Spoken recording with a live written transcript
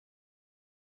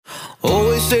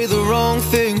say the wrong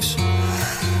things,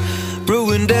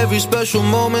 ruined every special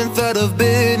moment that I've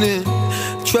been in.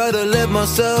 Try to let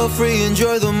myself free,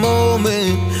 enjoy the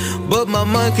moment, but my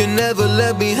mind can never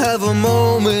let me have a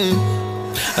moment.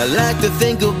 I like to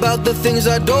think about the things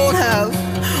I don't have,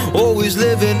 always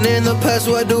living in the past,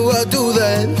 why do I do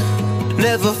that?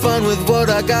 Never fun with what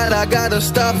I gotta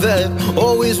stop that.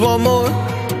 Always want more,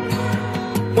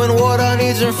 when what I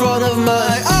need's in front of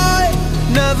my eye.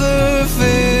 Never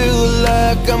feel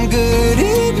like I'm good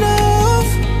enough.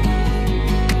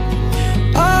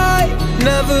 I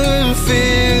never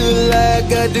feel like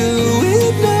I do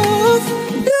enough.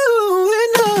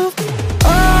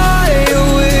 I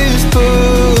always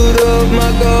put up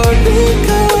my guard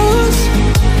because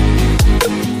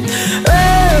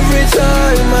every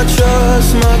time I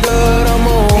trust my gut, I'm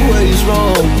always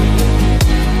wrong.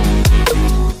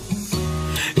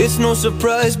 It's no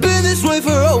surprise, been this way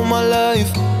for all my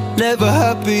life. Never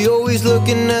happy, always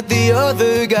looking at the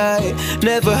other guy.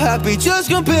 Never happy, just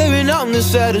comparing, I'm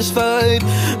dissatisfied.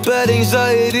 Bad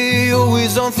anxiety,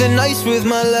 always on thin ice with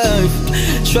my life.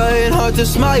 Trying hard to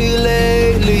smile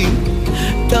lately,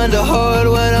 kinda hard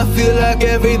when I feel like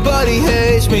everybody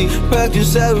hates me.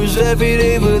 Practice hours every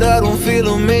day, but I don't feel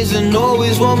amazing.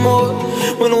 Always want more,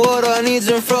 when what I need's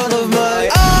in front of my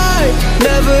eye.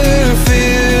 Never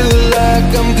feel like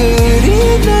I'm good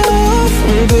enough.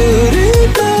 I'm good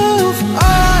enough.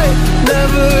 I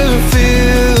never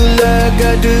feel like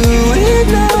I do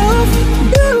enough.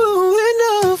 Do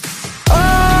enough.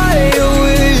 I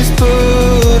always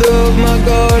put up my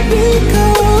guard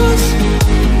because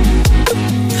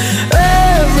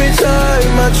every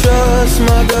time I trust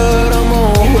my gut, I'm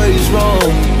always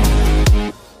wrong.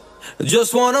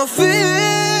 Just wanna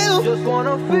feel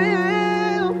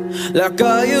like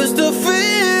I used to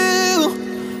feel.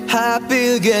 Happy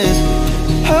again,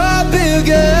 happy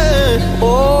again.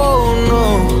 Oh no,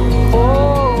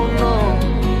 oh no.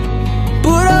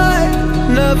 But I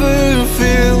never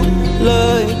feel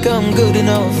like I'm good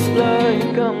enough.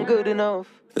 Like I'm good enough.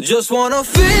 Just wanna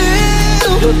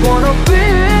feel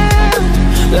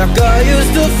like I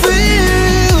used to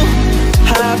feel.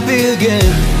 Happy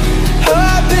again,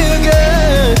 happy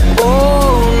again.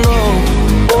 Oh no,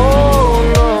 oh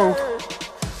no.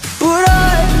 But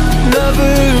I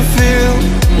never feel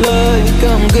like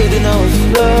I'm good enough.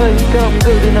 Like I'm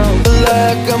good enough.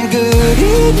 Like I'm good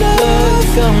enough.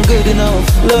 Like I'm good enough.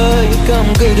 Like I'm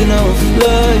good enough.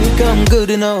 Like I'm good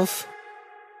enough.